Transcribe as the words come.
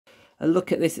a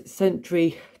look at this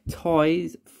Centy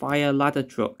Toys Fire Ladder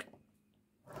Truck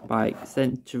by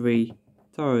Centy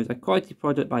Toys. A quality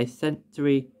product by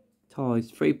Centy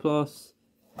Toys. 3+.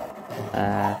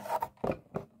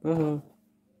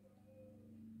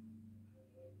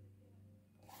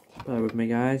 Bear with me,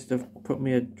 guys. They've put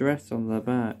me address on the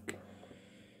back.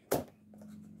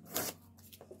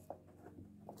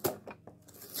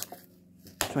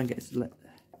 Try and get this. Let's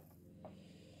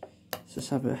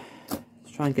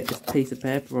try and get this piece of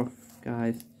paper off,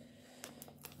 guys.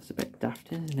 That's a bit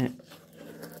daft, isn't it?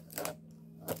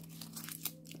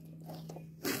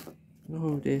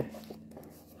 Oh dear.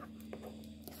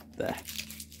 There.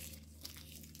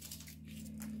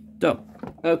 Done.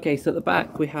 Okay, so at the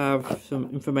back we have some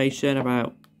information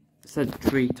about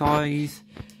Centy Toys.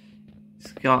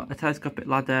 It's got a telescopic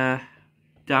ladder,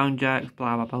 down jacks,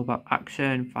 blah blah blah blah,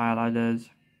 action, fire ladders.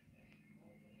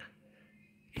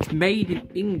 It's made in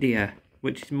India,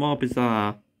 which is more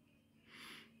bizarre.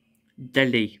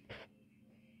 Delhi.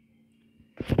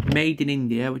 Made in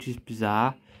India, which is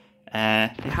bizarre.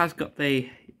 It has got the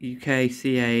UK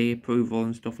CA approval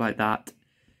and stuff like that.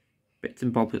 Bits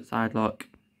and bobs at side lock.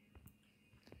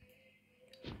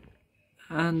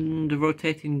 And a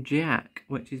rotating jack,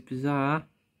 which is bizarre.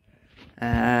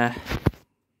 But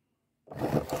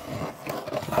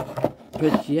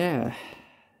yeah,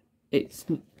 it's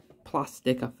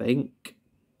plastic, I think.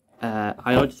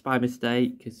 I ordered this by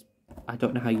mistake because I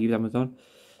don't know how you use Amazon.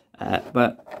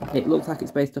 But it looks like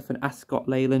it's based off an Ashok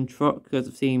Leyland truck, because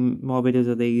I've seen more videos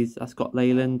of these Ashok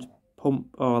Leyland pump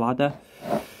or ladder.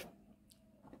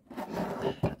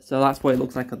 So that's what it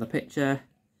looks like on the picture.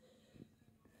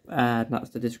 And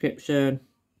that's the description.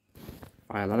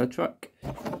 Fire ladder truck.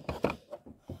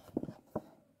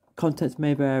 Contents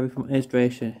may vary from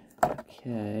illustration.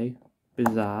 Okay,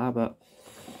 bizarre, but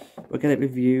we'll get it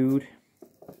reviewed.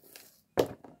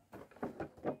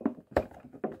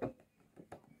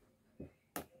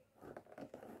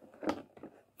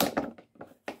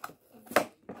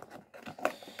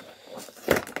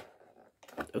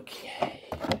 Okay.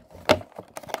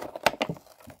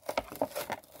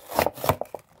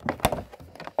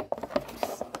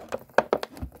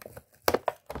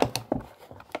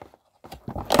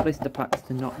 Blister packs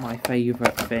are not my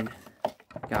favourite thing,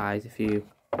 guys, if you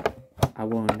are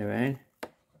wondering.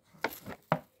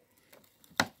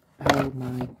 Oh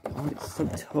my god, it's so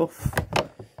tough.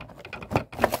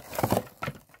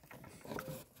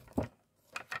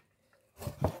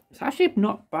 It's actually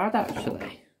not bad,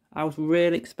 actually. I was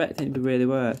really expecting it to be really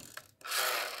worse.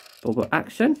 Bubble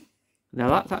action. Now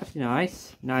that's actually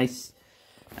nice. Nice.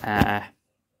 Now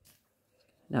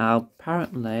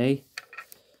apparently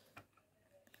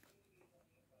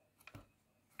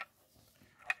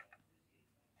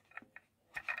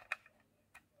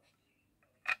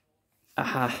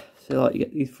so like you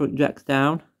get these front jacks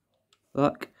down.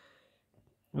 Look.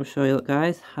 I'll show you, look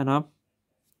guys, hang on.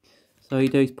 So you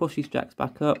do is push these jacks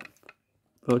back up,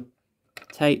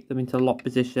 rotate them into lock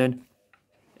position,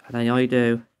 and then all you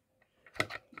do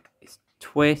is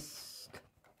twist,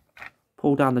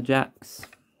 pull down the jacks.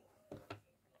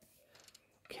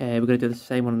 Okay, we're going to do the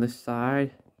same one on this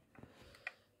side.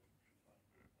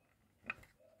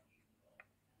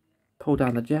 Pull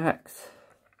down the jacks.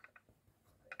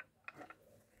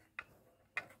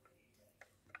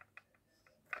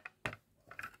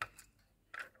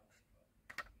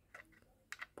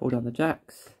 Pull down the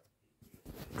jacks.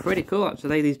 Pretty cool,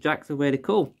 actually. These jacks are really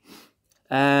cool.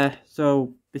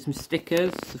 So there's some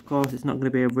stickers. Of course, it's not going to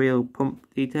be a real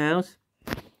pump details.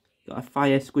 Got a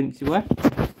fire squinty wear.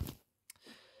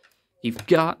 You've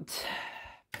got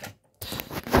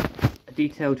a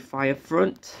detailed fire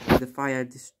front with the fire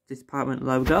department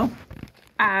logo,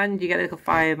 and you get a little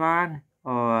fireman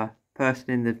or person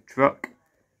in the truck,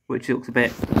 which looks a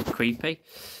bit creepy.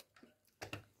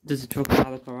 Does the truck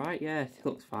look alright? Yes, it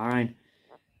looks fine.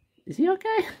 Is he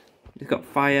okay? He's got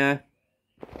fire.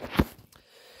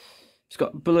 It's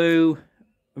got blue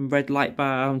and red light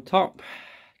bar on top.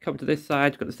 Come to this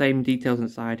side, got the same details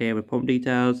inside here with pump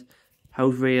details,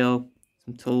 hose reel,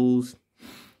 some tools,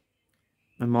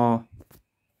 and more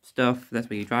stuff. That's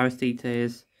where your driver's seat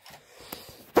is.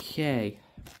 Okay.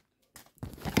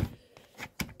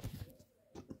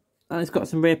 And it's got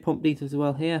some rear pump details as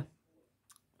well here.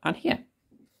 And here.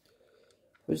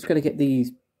 We're just going to get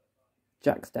these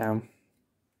jacks down,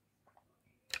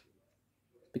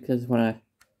 because I want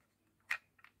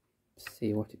to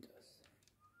see what it does.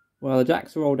 Well, the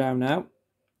jacks are all down now.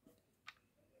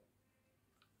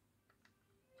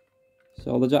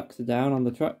 So all the jacks are down on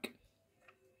the truck.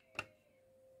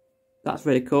 That's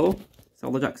really cool. So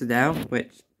all the jacks are down,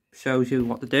 which shows you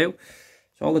what to do.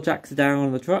 So all the jacks are down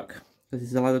on the truck. because this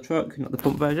is a ladder truck, not the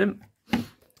pump version.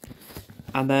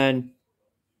 And then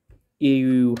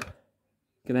you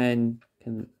can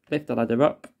lift the ladder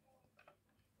up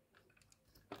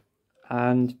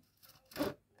and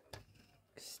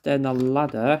extend the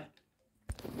ladder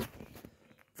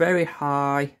very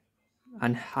high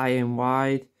and high and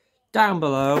wide down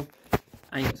below,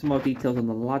 and you got some more details on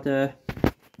the ladder,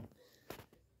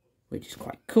 which is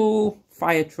quite cool.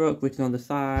 Fire truck written on the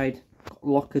side, got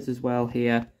lockers as well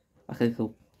here, like a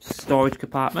little storage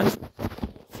compartment.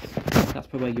 That's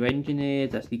probably where your engine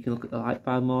is, so you can look at the light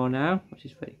bar more now, which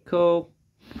is pretty cool.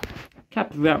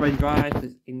 Captain right drive,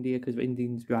 because India, because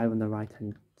Indians drive on the right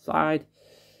hand side.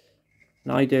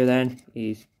 And all you do then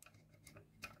is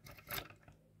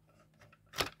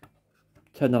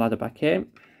turn the ladder back in,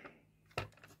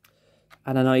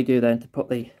 and then all you do then to put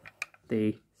the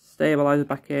stabilizer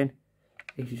back in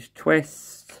is you just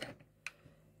twist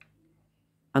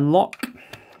and lock.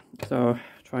 So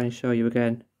try and show you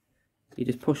again. You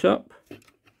just push up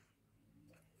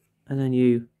and then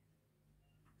you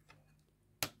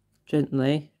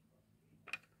gently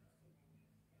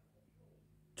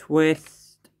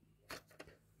twist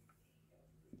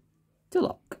to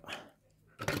lock.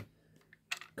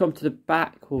 Come to the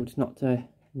back. Oh, it's not a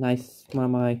nice one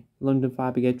of my London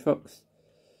Fire Brigade trucks.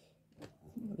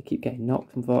 They keep getting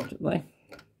knocked, unfortunately.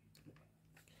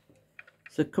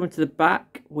 So coming to the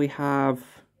back, we have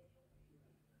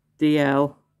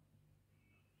DL.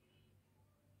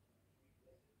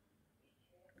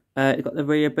 You've got the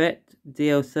rear bit,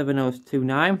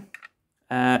 DL7029.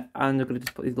 And I'm going to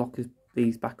just put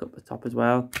these back up the top as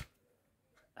well.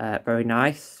 Very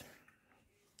nice.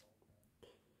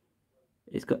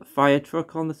 It's got a fire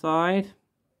truck on the side.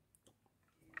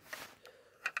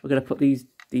 We're going to put these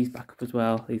back up as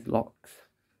well, these locks.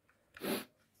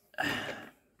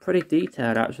 Pretty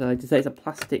detailed actually. I'd say it's a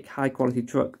plastic high quality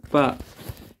truck, but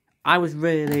I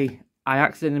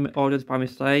accidentally ordered by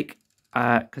mistake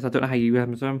because I don't know how you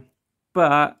use them,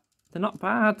 but they're not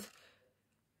bad.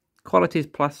 Quality is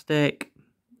plastic.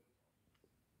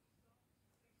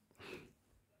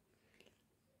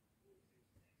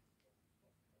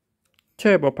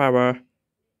 Turbo power.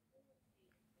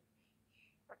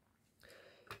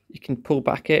 You can pull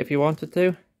back it if you wanted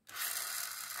to.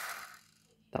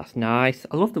 That's nice.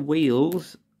 I love the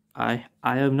wheels. I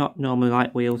am not normally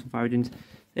like wheels and fire engines.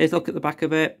 Here's a look at the back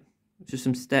of it. Just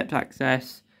some stepped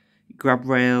access, grab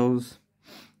rails,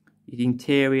 the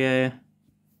interior,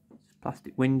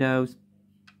 plastic windows.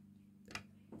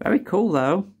 Very cool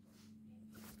though.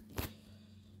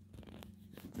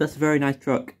 That's a very nice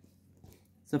truck.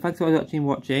 So thanks for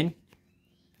watching.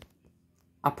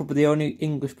 I'm probably the only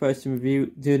English person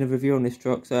doing a review on this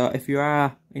truck. So if you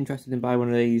are interested in buying one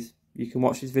of these, you can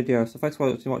watch this video. So thanks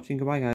for watching. Goodbye guys.